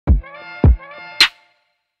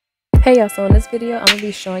Hey y'all, so in this video I'm going to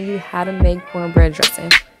be showing you how to make cornbread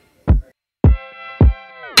dressing.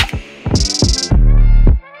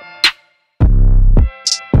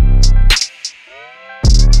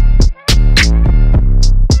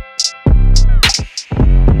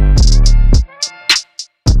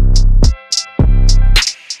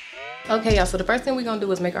 Okay y'all, so the first thing we're going to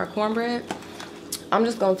do is make our cornbread. I'm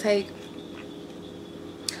just going to take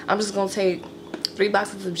 3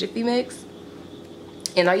 boxes of Jiffy mix.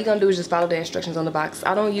 And all you're going to do is just follow the instructions on the box.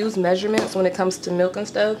 I don't use measurements when it comes to milk and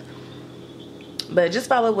stuff, but just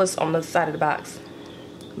follow what's on the side of the box.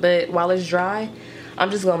 But while it's dry,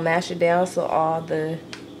 I'm just going to mash it down so all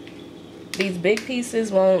these big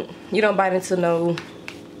pieces you don't bite into no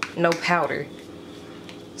powder.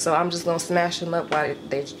 So I'm just going to smash them up while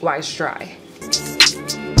it's dry.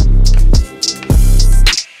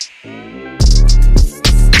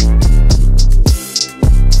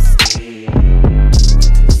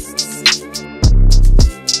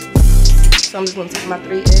 So I'm just going to take my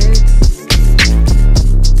 3 eggs.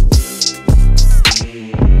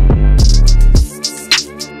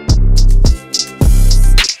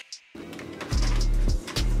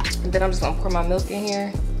 And then I'm just going to pour my milk in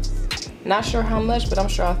here. Not sure how much, but I'm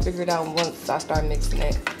sure I'll figure it out once I start mixing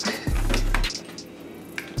it.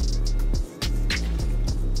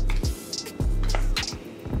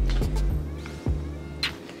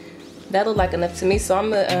 That looked like enough to me, so I'm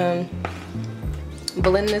going to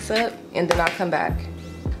blend this up and then I'll come back.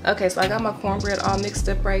 Okay, so I got my cornbread all mixed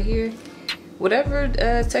up right here. Whatever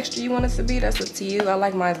texture you want it to be, that's up to you. I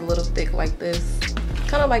like mine a little thick like this,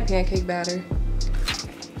 kind of like pancake batter.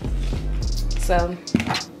 So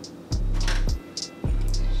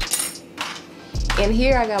in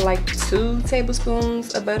here I got like 2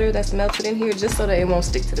 tablespoons of butter that's melted in here, just so that it won't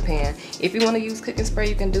stick to the pan. If you want to use cooking spray,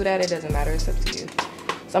 you can do that. It doesn't matter, it's up to you.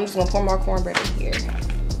 So I'm just gonna pour more cornbread in here.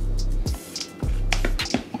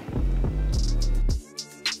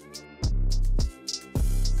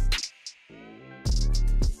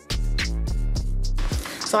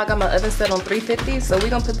 So I got my oven set on 350, so we're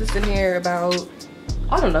gonna put this in here about,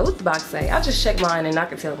 I don't know what the box say. I just checked mine and I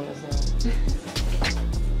can tell when it's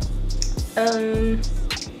done.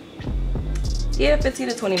 Yeah, 15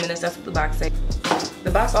 to 20 minutes, that's what the box says.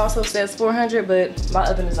 The box also says 400, but my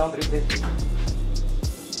oven is on 350.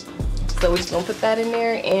 So we're just gonna put that in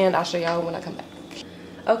there and I'll show y'all when I come back.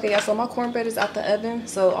 Okay, y'all, so my cornbread is out the oven.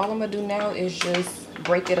 So all I'm gonna do now is just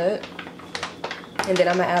break it up. And then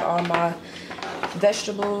I'm gonna add all my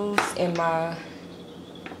vegetables and my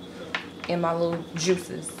little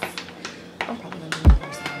juices. I'm probably gonna do it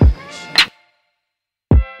first.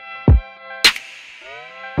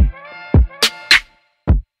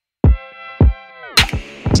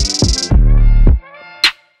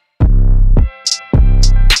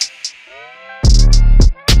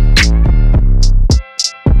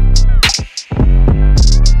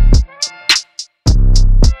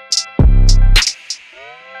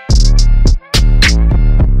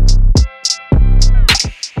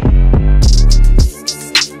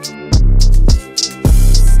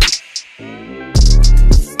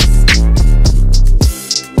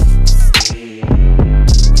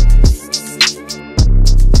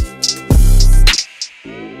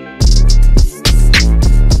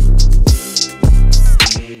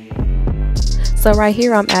 So right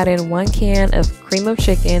here I'm adding 1 can of cream of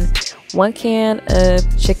chicken, 1 can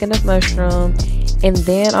of chicken of mushroom, and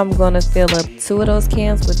then I'm going to fill up 2 of those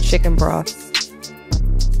cans with chicken broth.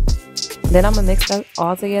 Then I'm going to mix that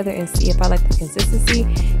all together and see if I like the consistency.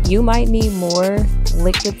 You might need more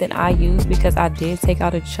liquid than I use because I did take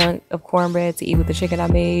out a chunk of cornbread to eat with the chicken I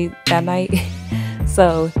made that night.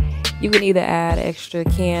 So you can either add extra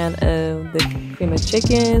can of the cream of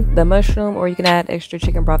chicken, the mushroom, or you can add extra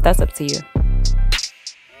chicken broth. That's up to you.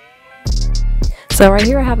 So right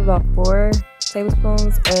here I have about 4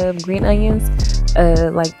 tablespoons of green onions,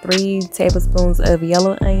 like 3 tablespoons of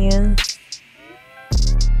yellow onions,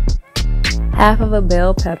 half of a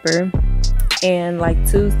bell pepper, and like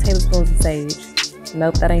 2 tablespoons of sage.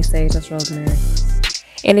 Nope, that ain't sage, that's rosemary.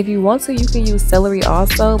 And if you want to, you can use celery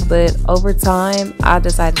also, but over time I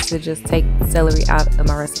decided to just take celery out of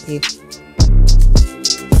my recipe.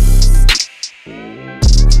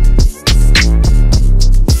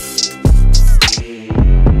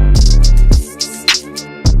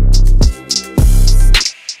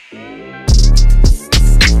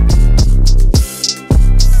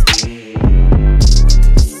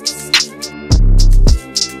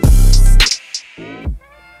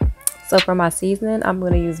 So for my seasoning, I'm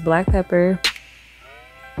going to use black pepper,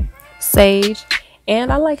 sage,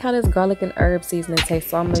 and I like how this garlic and herb seasoning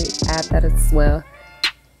tastes, so I'm going to add that as well.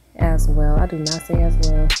 I do not say as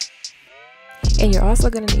well. And you're also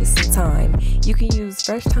going to need some thyme. You can use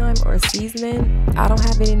fresh thyme or seasoning. I don't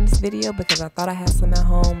have it in this video because I thought I had some at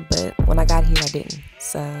home, but when I got here I didn't.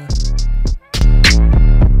 So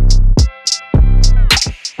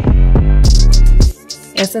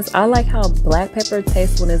and since I like how black pepper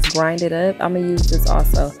tastes when it's grinded up, I'm going to use this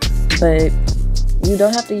also. But you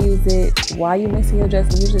don't have to use it while you're mixing your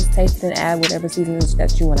dressing. You just taste it and add whatever seasonings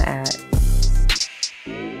that you want to add.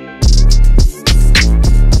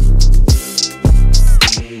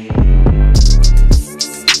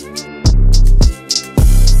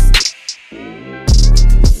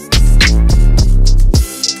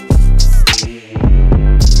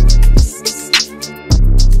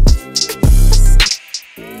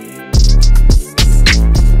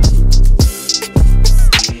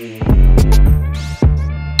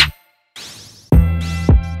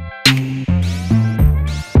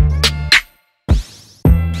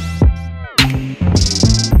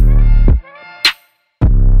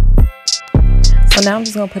 So now I'm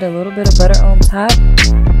just going to put a little bit of butter on top.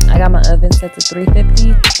 I got my oven set to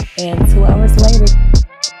 350 and 2 hours later,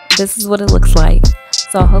 this is what it looks like.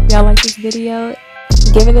 So I hope y'all like this video.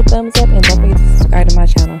 Give it a thumbs up and don't forget to subscribe to my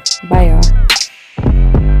channel. Bye y'all.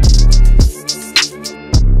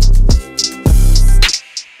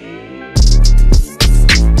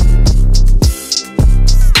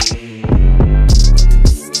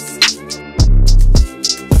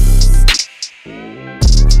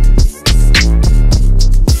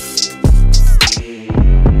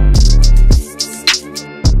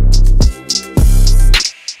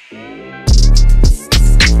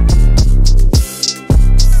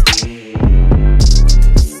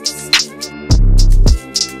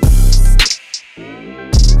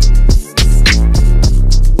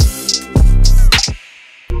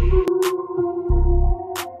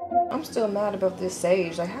 I'm still mad about this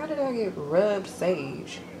sage. Like, how did I get rubbed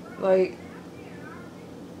sage? Like,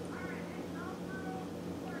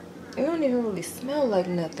 it don't even really smell like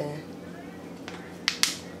nothing.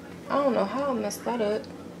 I don't know how I messed that up.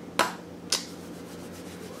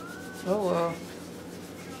 Oh well.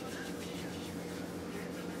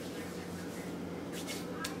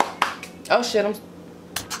 Oh shit,